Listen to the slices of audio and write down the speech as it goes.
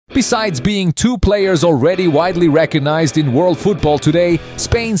Besides being two players already widely recognized in world football today,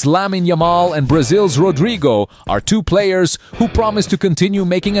 Spain's Lamine Yamal and Brazil's Rodrygo are two players who promise to continue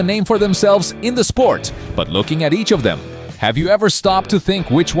making a name for themselves in the sport. But looking at each of them, have you ever stopped to think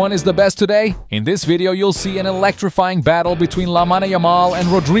which one is the best today? In this video, you'll see an electrifying battle between Lamine Yamal and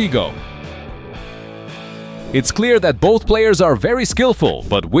Rodrygo. It's clear that both players are very skillful,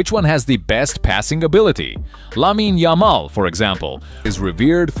 but which one has the best passing ability? Lamine Yamal, for example, is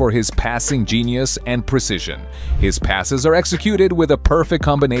revered for his passing genius and precision. His passes are executed with a perfect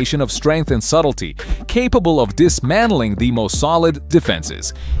combination of strength and subtlety, capable of dismantling the most solid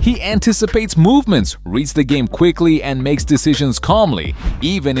defenses. He anticipates movements, reads the game quickly, and makes decisions calmly,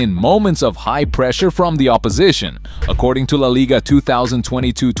 even in moments of high pressure from the opposition. According to La Liga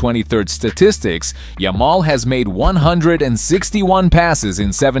 2022-23 statistics, Yamal has made 161 passes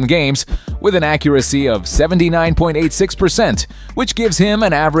in 7 games with an accuracy of 79.86%, which gives him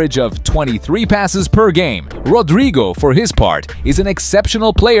an average of 23 passes per game. Rodrygo, for his part, is an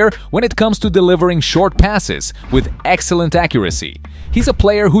exceptional player when it comes to delivering short passes with excellent accuracy. He's a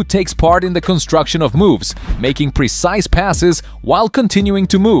player who takes part in the construction of moves, making precise passes while continuing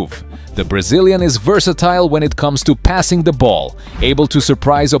to move. The Brazilian is versatile when it comes to passing the ball, able to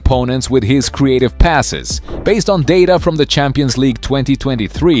surprise opponents with his creative passes. Based on data from the Champions League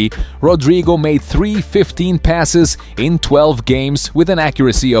 2023, Rodrygo made 315 passes in 12 games with an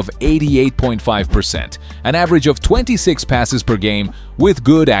accuracy of 88.5%, an average of 26 passes per game with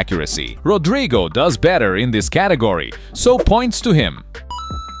good accuracy. Rodrygo does better in this category, so points to him.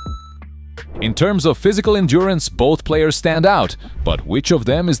 In terms of physical endurance, both players stand out, but which of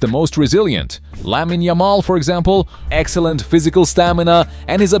them is the most resilient? Lamine Yamal, for example, excellent physical stamina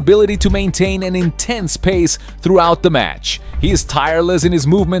and his ability to maintain an intense pace throughout the match. He is tireless in his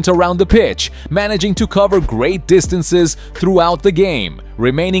movement around the pitch, managing to cover great distances throughout the game,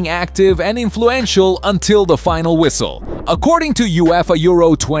 remaining active and influential until the final whistle. According to UEFA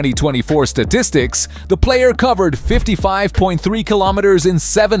Euro 2024 statistics, the player covered 55.3 kilometers in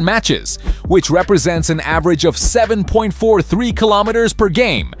 7 matches, which represents an average of 7.43 kilometers per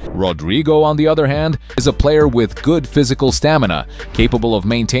game. Rodrygo, on the other hand, is a player with good physical stamina, capable of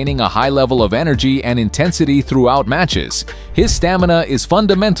maintaining a high level of energy and intensity throughout matches. His stamina is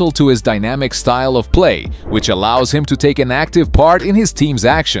fundamental to his dynamic style of play, which allows him to take an active part in his team's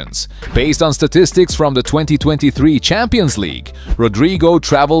actions. Based on statistics from the 2023 Champions League, Rodrygo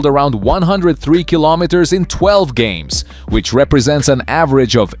traveled around 103 kilometers in 12 games, which represents an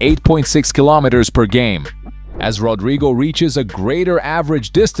average of 8.6 kilometers per game. As Rodrygo reaches a greater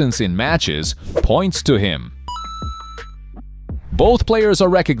average distance in matches, points to him. Both players are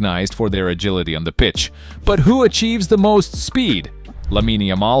recognized for their agility on the pitch, but who achieves the most speed? Lamine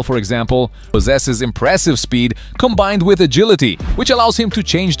Yamal, for example, possesses impressive speed combined with agility, which allows him to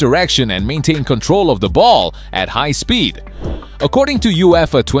change direction and maintain control of the ball at high speed. According to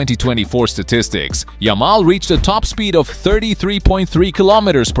UEFA 2024 statistics, Yamal reached a top speed of 33.3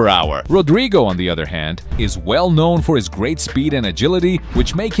 kilometers per hour. Rodrygo, on the other hand, is well known for his great speed and agility,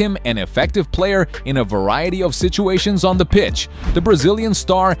 which make him an effective player in a variety of situations on the pitch. The Brazilian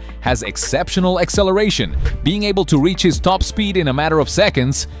star has exceptional acceleration, being able to reach his top speed in a matter of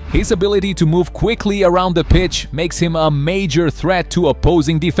seconds. His ability to move quickly around the pitch makes him a major threat to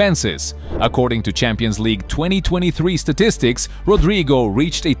opposing defenses. According to Champions League 2023 statistics, Rodrygo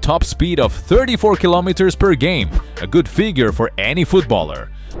reached a top speed of 34 kilometers per game, a good figure for any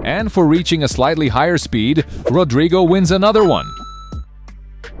footballer. And for reaching a slightly higher speed, Rodrygo wins another one.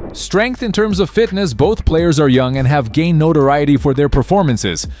 Strength in terms of fitness, both players are young and have gained notoriety for their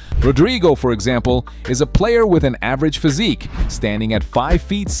performances. Rodrygo, for example, is a player with an average physique, standing at 5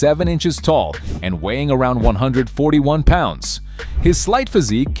 feet 7 inches tall and weighing around 141 pounds. His slight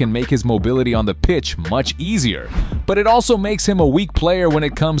physique can make his mobility on the pitch much easier, but it also makes him a weak player when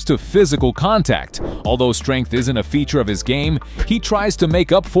it comes to physical contact. Although strength isn't a feature of his game, he tries to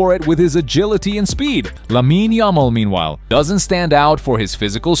make up for it with his agility and speed. Lamine Yamal, meanwhile, doesn't stand out for his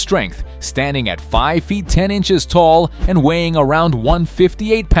physical strength, standing at 5 feet 10 inches tall and weighing around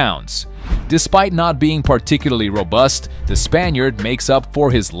 158 pounds. Despite not being particularly robust, the Spaniard makes up for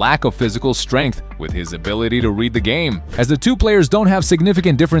his lack of physical strength with his ability to read the game. As the two players don't have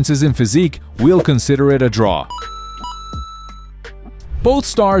significant differences in physique, we'll consider it a draw. Both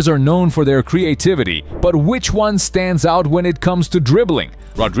stars are known for their creativity, but which one stands out when it comes to dribbling?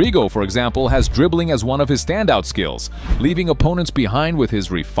 Rodrygo, for example, has dribbling as one of his standout skills, leaving opponents behind with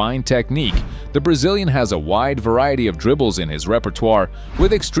his refined technique. The Brazilian has a wide variety of dribbles in his repertoire,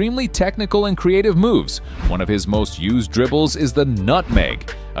 with extremely technical and creative moves. One of his most used dribbles is the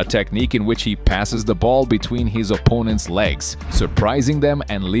nutmeg, a technique in which he passes the ball between his opponent's legs, surprising them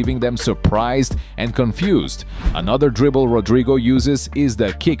and leaving them surprised and confused. Another dribble Rodrygo uses is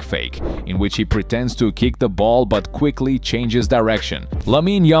the kick fake, in which he pretends to kick the ball but quickly changes direction.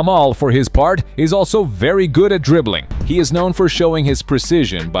 Lamine Yamal, for his part, is also very good at dribbling. He is known for showing his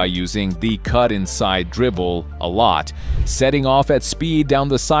precision by using the cut-inside dribble a lot, setting off at speed down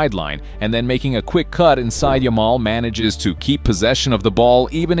the sideline and then making a quick cut inside. Yamal manages to keep possession of the ball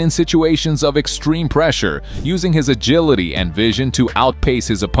even in situations of extreme pressure, using his agility and vision to outpace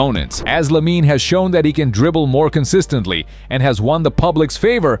his opponents. As Lamine has shown that he can dribble more consistently and has won the public's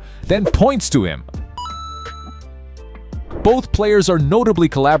favor, then points to him. Both players are notably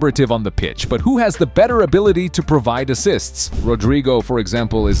collaborative on the pitch, but who has the better ability to provide assists? Rodrygo, for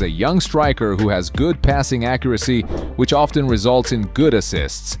example, is a young striker who has good passing accuracy, which often results in good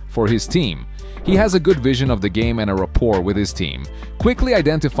assists for his team. He has a good vision of the game and a rapport with his team, quickly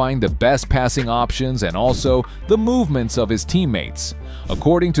identifying the best passing options and also the movements of his teammates.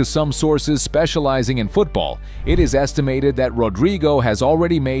 According to some sources specializing in football, it is estimated that Rodrygo has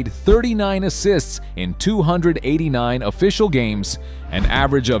already made 39 assists in 289 official games, an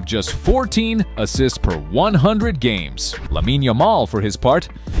average of just 14 assists per 100 games. Lamine Yamal, for his part,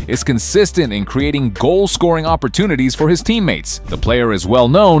 is consistent in creating goal-scoring opportunities for his teammates. The player is well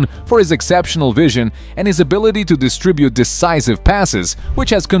known for his exceptional vision and his ability to distribute decisive passes, which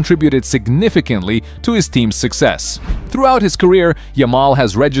has contributed significantly to his team's success. Throughout his career, Yamal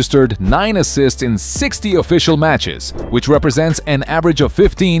has registered 9 assists in 60 official matches, which represents an average of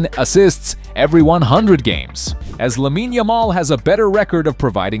 15 assists every 100 games. As Lamine Yamal has a better record of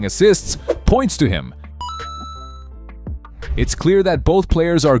providing assists, points to him. It's clear that both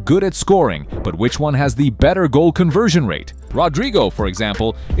players are good at scoring, but which one has the better goal conversion rate? Rodrygo, for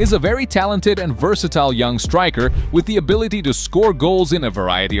example, is a very talented and versatile young striker with the ability to score goals in a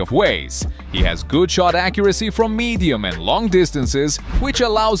variety of ways. He has good shot accuracy from medium and long distances, which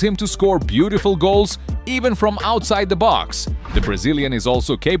allows him to score beautiful goals even from outside the box. The Brazilian is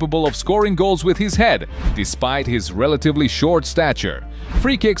also capable of scoring goals with his head, despite his relatively short stature.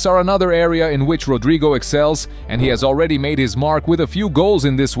 Free kicks are another area in which Rodrygo excels, and he has already made his mark with a few goals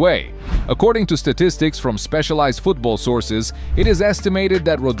in this way. According to statistics from specialized football sources, it is estimated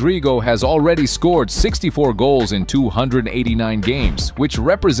that Rodrygo has already scored 64 goals in 289 games, which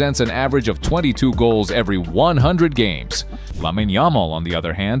represents an average of 22 goals every 100 games. Lamine Yamal, on the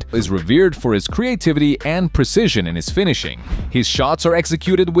other hand, is revered for his creativity and precision in his finishing. His shots are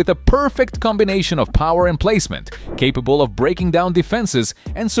executed with a perfect combination of power and placement, capable of breaking down defenses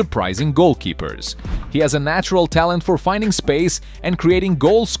and surprising goalkeepers. He has a natural talent for finding space and creating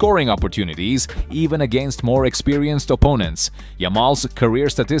goal-scoring opportunities, even against more experienced opponents. Yamal's career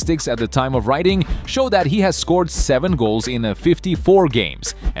statistics at the time of writing show that he has scored 7 goals in 54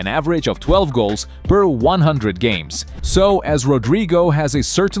 games, an average of 12 goals per 100 games. So, as Rodrygo has a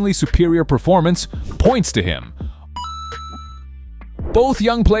certainly superior performance, points to him. Both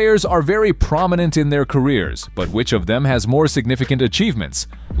young players are very prominent in their careers, but which of them has more significant achievements?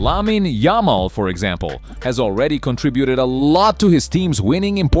 Lamine Yamal, for example, has already contributed a lot to his team's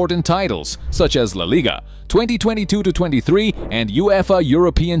winning important titles, such as La Liga 2022-23 and UEFA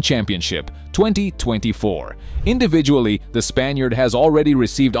European Championship 2024. Individually, the Spaniard has already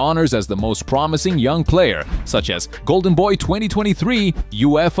received honors as the most promising young player, such as Golden Boy 2023,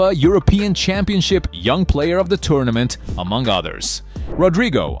 UEFA European Championship Young Player of the Tournament, among others.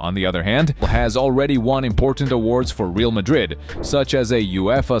 Rodrygo, on the other hand, has already won important awards for Real Madrid, such as a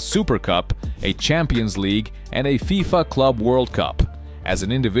UEFA Super Cup, a Champions League, and a FIFA Club World Cup. As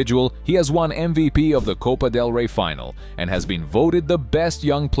an individual, he has won MVP of the Copa del Rey final and has been voted the best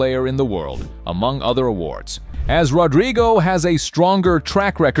young player in the world, among other awards. As Rodrygo has a stronger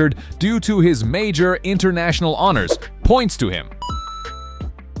track record due to his major international honors, points to him.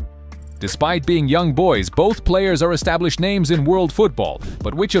 Despite being young boys, both players are established names in world football,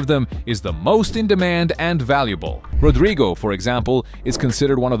 but which of them is the most in demand and valuable? Rodrygo, for example, is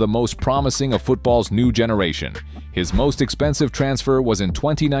considered one of the most promising of football's new generation. His most expensive transfer was in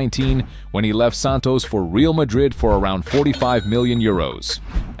 2019 when he left Santos for Real Madrid for around 45 million euros.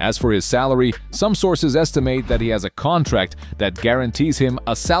 As for his salary, some sources estimate that he has a contract that guarantees him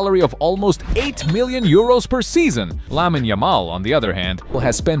a salary of almost 8 million euros per season. Lamine Yamal, on the other hand,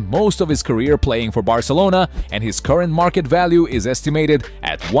 has spent most of his career playing for Barcelona, and his current market value is estimated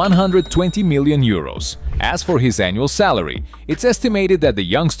at 120 million euros. As for his annual salary, it's estimated that the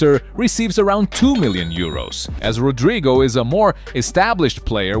youngster receives around 2 million euros, as Rodrygo is a more established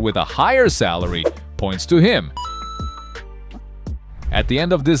player with a higher salary, points to him. At the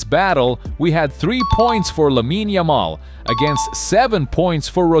end of this battle, we had 3 points for Lamine Yamal against 7 points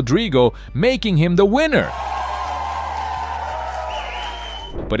for Rodrygo, making him the winner.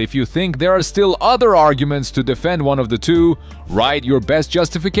 But if you think there are still other arguments to defend one of the two, write your best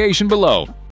justification below.